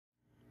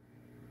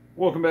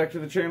Welcome back to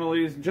the channel,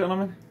 ladies and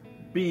gentlemen.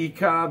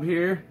 BCobb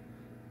here.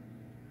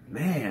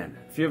 Man,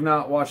 if you have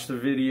not watched the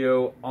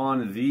video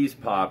on these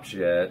pops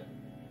yet,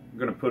 I'm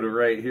going to put it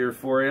right here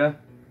for you.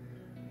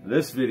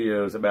 This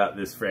video is about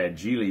this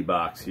Fragile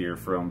box here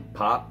from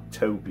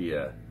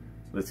Poptopia.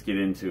 Let's get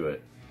into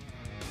it.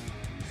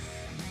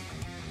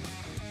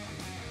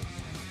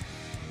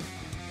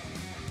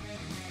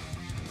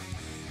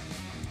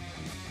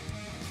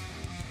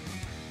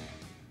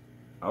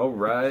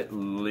 Alright,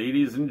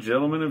 ladies and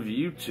gentlemen of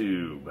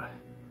YouTube.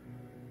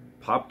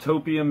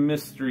 Poptopia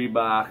mystery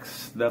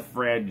box, the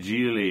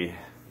Fragile.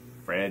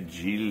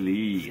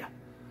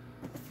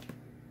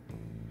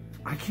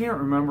 I can't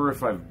remember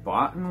if I've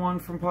bought one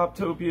from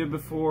Poptopia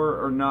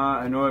before or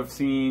not. I know I've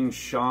seen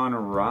Sean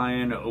or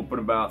Ryan open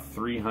about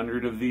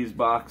 300 of these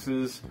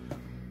boxes.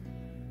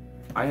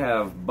 I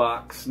have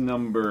box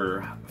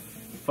number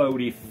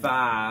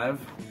 45.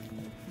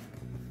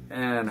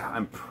 And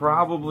I'm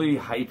probably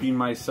hyping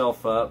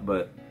myself up,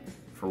 but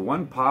for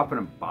one pop in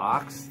a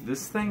box,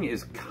 this thing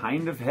is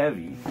kind of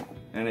heavy.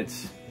 And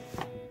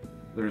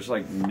there's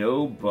like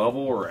no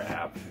bubble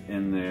wrap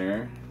in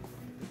there.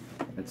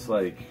 It's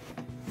like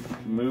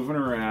moving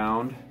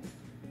around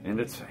and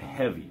it's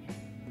heavy.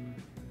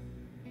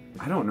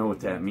 I don't know what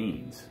that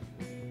means.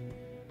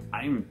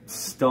 I'm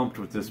stumped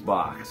with this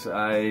box.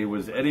 I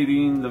was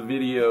editing the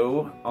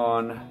video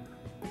on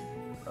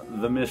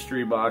the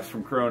mystery box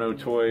from Chrono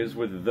Toys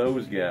with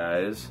those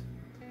guys.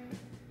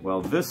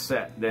 Well, this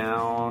sat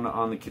down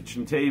on the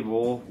kitchen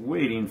table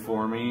waiting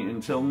for me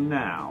until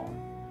now.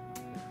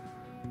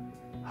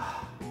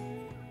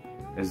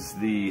 As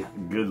the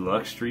good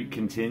luck streak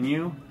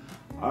continue?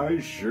 I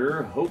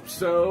sure hope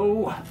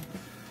so.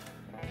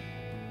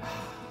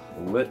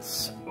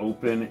 Let's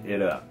open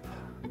it up.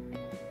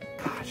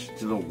 Gosh,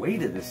 the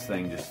weight of this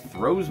thing just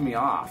throws me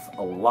off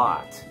a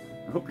lot.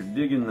 I hope you're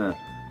digging the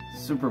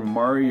Super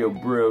Mario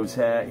Bros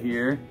hat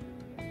here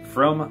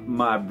from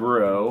my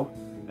bro.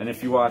 And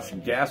if you watch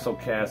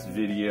Gastlecast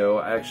video,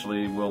 I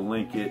actually will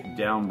link it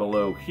down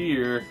below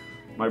here.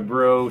 My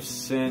bro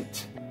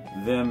sent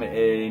them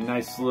a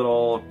nice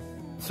little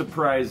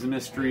surprise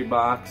mystery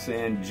box,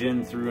 and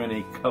Jen threw in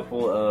a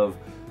couple of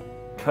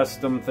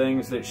custom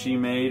things that she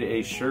made,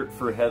 a shirt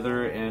for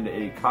Heather and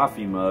a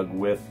coffee mug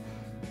with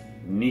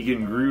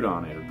Negan Groot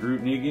on it, or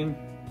Groot Negan.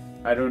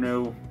 I don't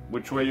know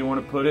which way you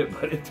want to put it,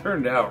 but it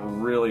turned out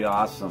really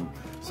awesome.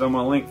 So I'm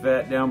going to link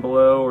that down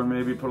below, or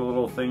maybe put a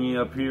little thingy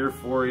up here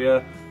for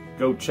you.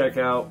 Go check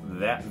out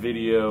that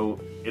video.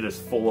 It is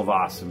full of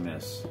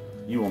awesomeness.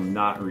 You will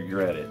not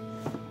regret it.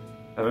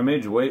 Have I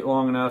made you wait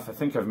long enough? I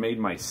think I've made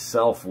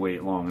myself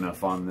wait long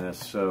enough on this,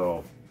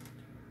 so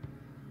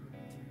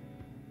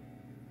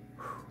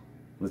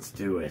let's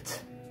do it.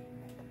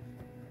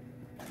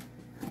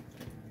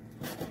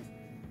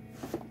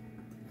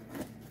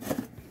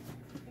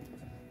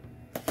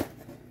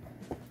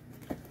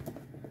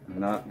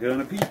 Not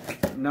gonna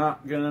peek,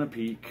 not gonna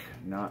peek,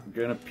 not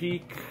gonna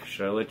peek.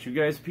 Should I let you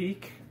guys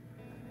peek?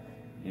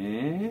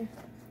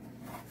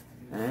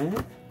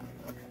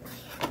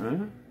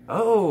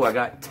 Oh, I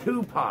got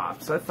 2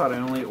 pops. I thought I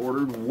only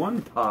ordered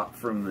 1 pop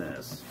from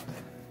this.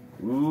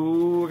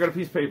 Ooh, I got a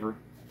piece of paper.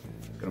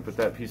 Gonna put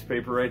that piece of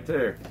paper right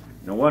there.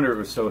 No wonder it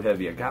was so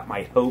heavy. I got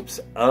my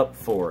hopes up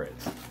for it.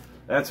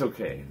 That's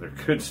okay. There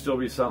could still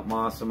be something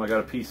awesome. I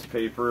got a piece of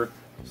paper,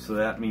 so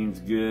that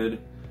means good.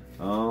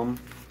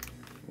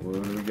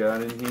 What do we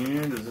got in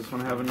here? Does this one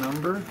have a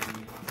number?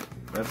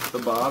 That's the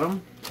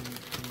bottom.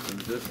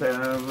 Does this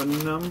have a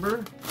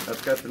number?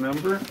 That's got the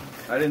number.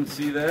 I didn't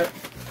see that.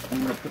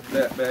 I'm going to put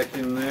that back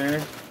in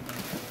there.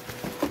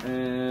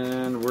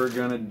 And we're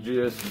going to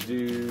just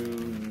do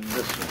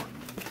this one.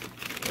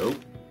 Oh.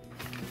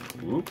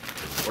 Whoop.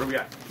 What do we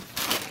got?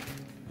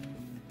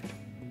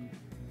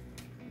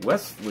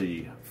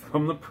 Wesley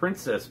from The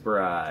Princess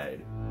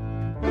Bride.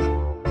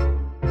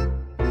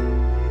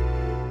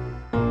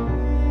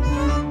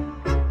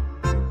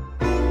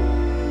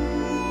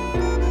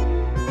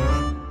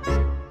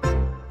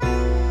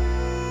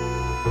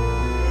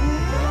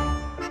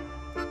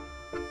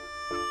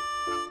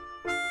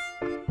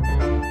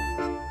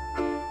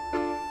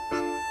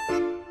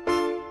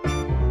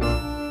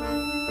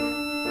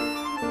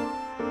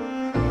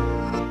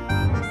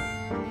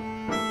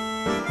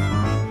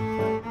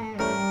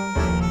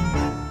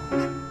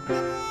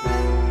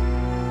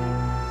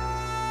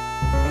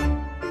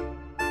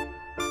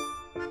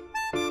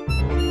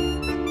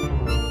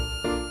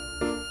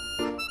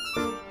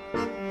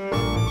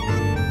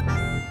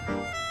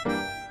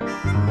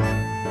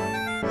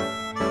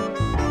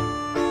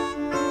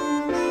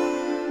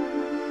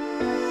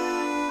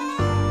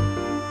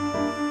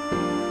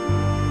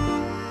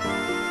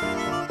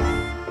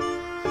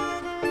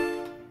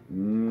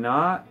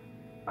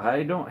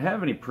 I don't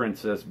have any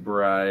Princess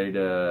Bride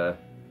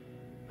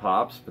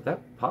pops, but that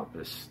pop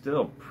is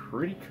still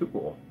pretty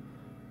cool.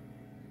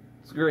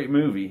 It's a great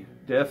movie.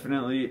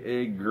 Definitely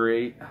a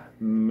great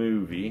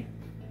movie.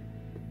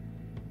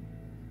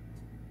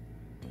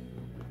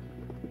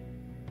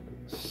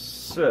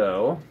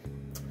 So,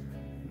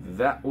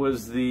 that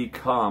was the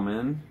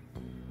common.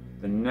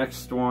 The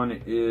next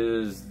one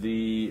is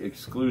the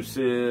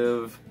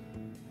exclusive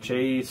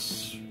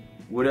Chase,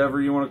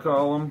 whatever you want to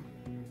call them,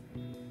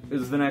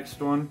 is the next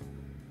one.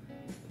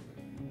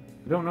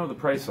 I don't know the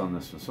price on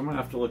this one, so I'm going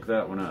to have to look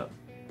that one up.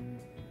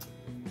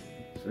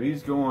 So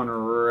he's going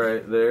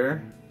right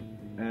there,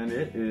 and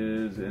it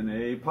is in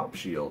a pop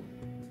shield.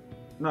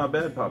 Not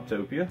bad,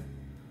 Poptopia.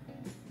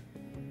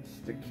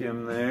 Stick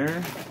him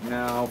there.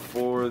 Now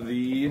for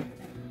the,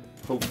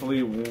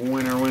 hopefully,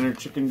 winner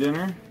chicken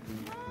dinner.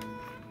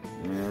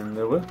 And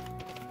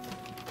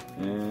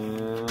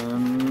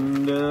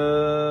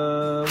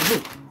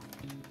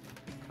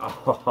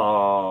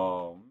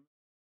oh.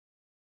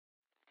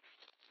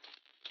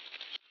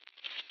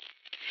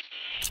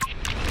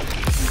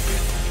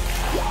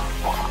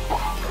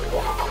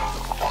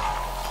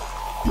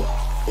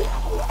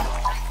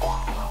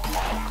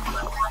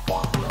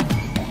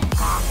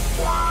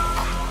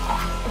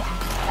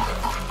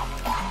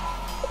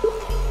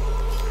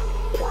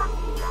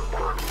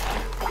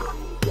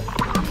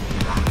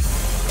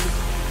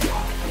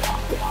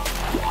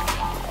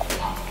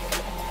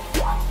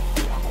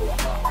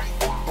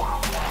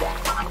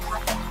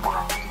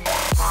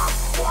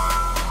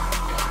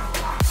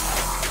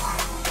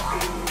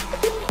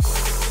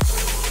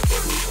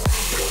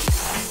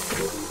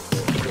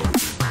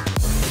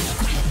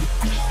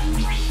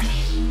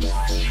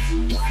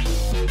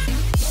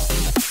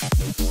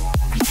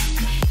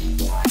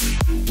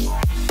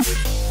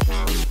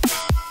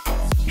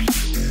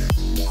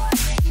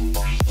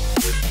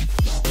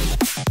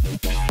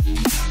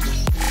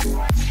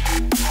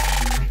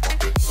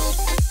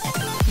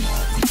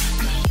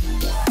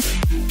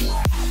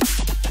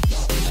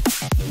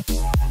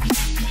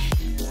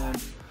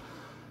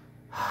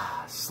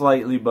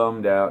 Slightly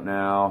bummed out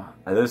now.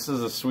 This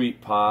is a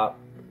sweet pop,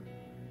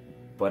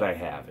 but I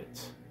have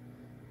it.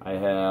 I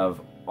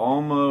have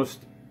almost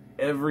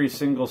every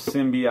single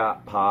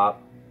symbiote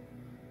pop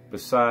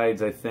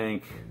besides, I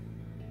think,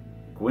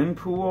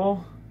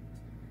 Gwenpool?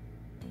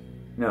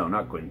 No,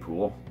 not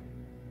Gwenpool.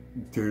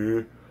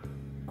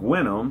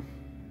 Gwenum.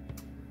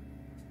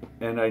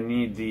 And I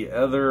need the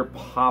other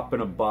pop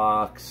in a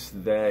box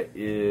that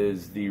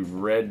is the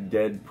red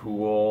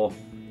Deadpool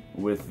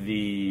with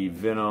the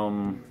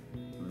Venom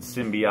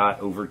symbiote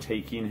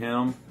overtaking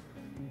him.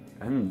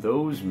 And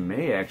those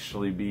may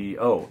actually be,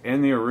 oh,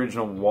 and the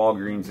original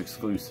Walgreens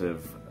exclusive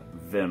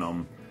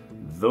Venom.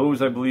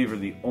 Those, I believe, are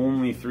the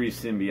only 3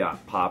 symbiote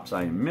pops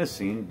I am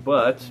missing,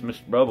 but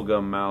Mr.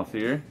 Bubblegum Mouth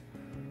here,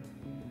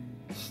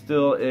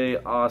 still a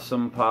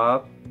awesome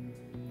pop.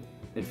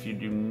 If you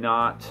do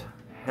not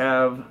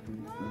have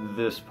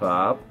this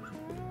pop,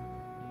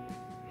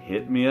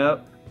 hit me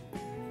up,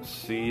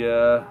 see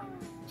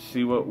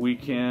what we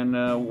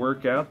can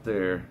work out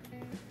there.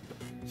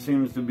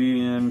 Seems to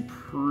be in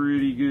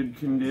pretty good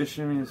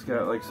condition. He's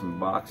got like some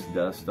box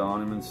dust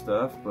on him and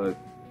stuff, but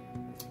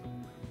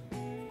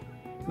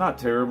not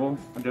terrible.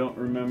 I don't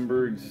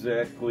remember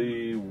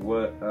exactly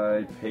what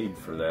I paid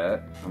for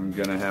that. I'm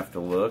gonna have to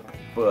look,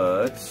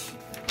 but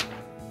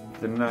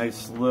the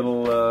nice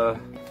little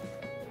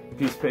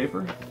piece of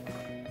paper.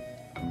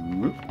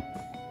 Whoop.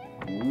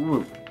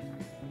 Whoop.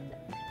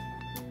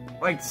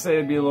 I'd like to say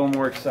I'd be a little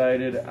more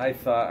excited. I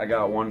thought I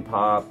got 1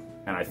 pop,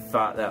 and I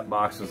thought that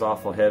box was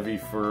awful heavy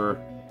for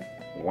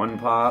 1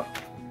 pop.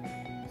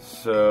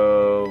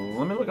 So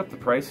let me look up the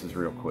prices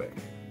real quick.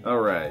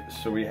 Alright,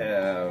 so we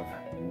have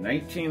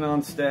 19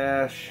 on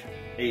stash,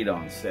 8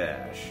 on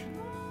stash.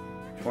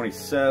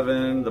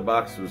 27, the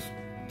box was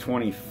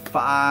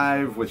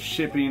 25 with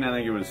shipping. I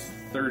think it was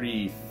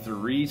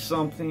 33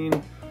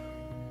 something.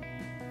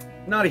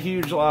 Not a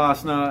huge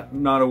loss,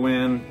 not a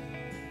win.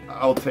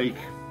 I'll take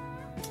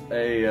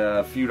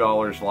a few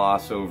dollars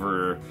loss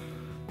over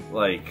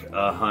like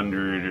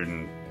 100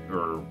 and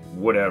or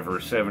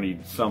whatever 70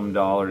 some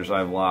dollars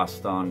I've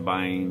lost on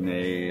buying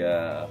the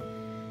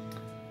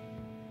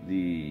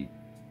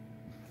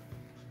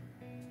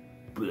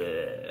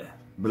bleh,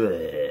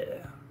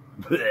 bleh,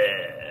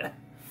 bleh.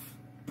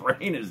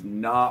 Brain is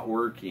not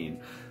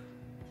working.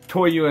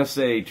 Toy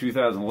USA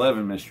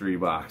 2011 mystery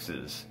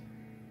boxes.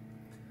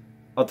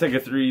 I'll take a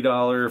 $3,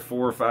 $4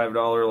 or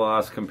 $5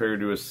 loss compared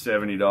to a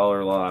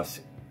 $70 loss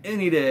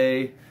any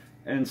day,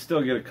 and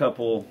still get a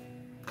couple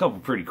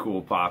pretty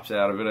cool pops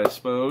out of it, I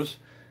suppose.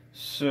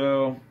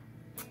 So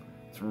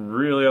that's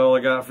really all I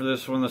got for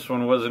this one. This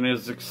one wasn't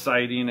as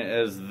exciting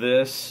as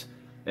this,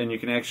 and you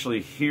can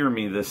actually hear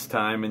me this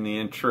time in the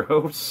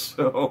intro,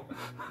 so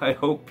I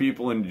hope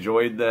people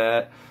enjoyed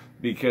that,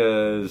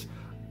 because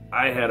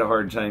I had a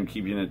hard time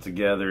keeping it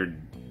together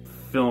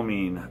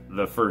filming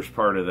the first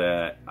part of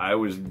that. I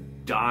was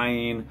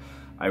dying.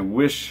 I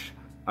wish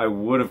I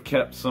would have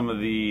kept some of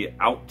the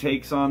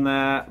outtakes on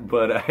that,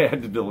 but I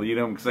had to delete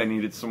them because I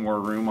needed some more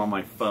room on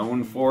my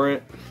phone for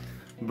it.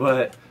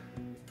 But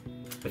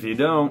if you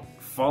don't,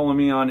 follow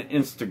me on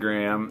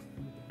Instagram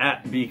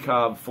at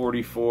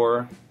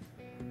BCobb44.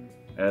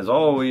 As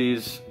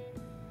always,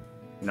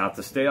 not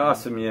to stay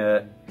awesome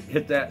yet,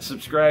 hit that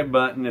subscribe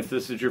button if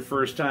this is your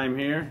first time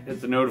here. Hit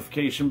the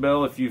notification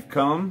bell if you've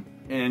come.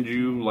 and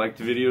you like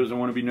the videos and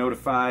want to be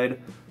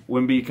notified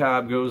when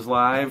BCobb goes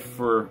live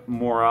for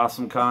more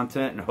awesome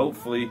content and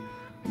hopefully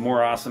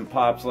more awesome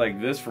pops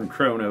like this from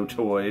Chrono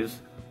Toys.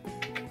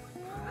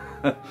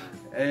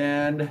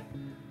 And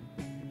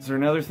is there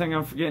another thing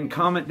I'm forgetting?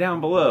 Comment down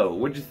below.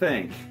 What'd you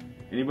think?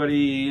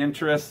 Anybody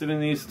interested in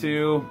these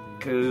two?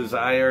 Because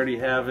I already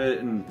have it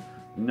and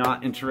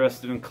not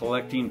interested in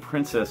collecting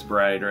Princess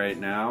Bride right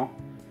now.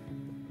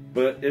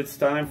 But it's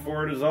time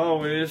for it as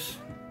always.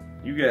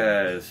 You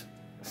guys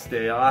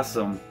stay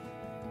awesome.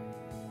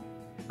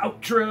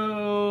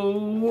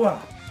 Outro!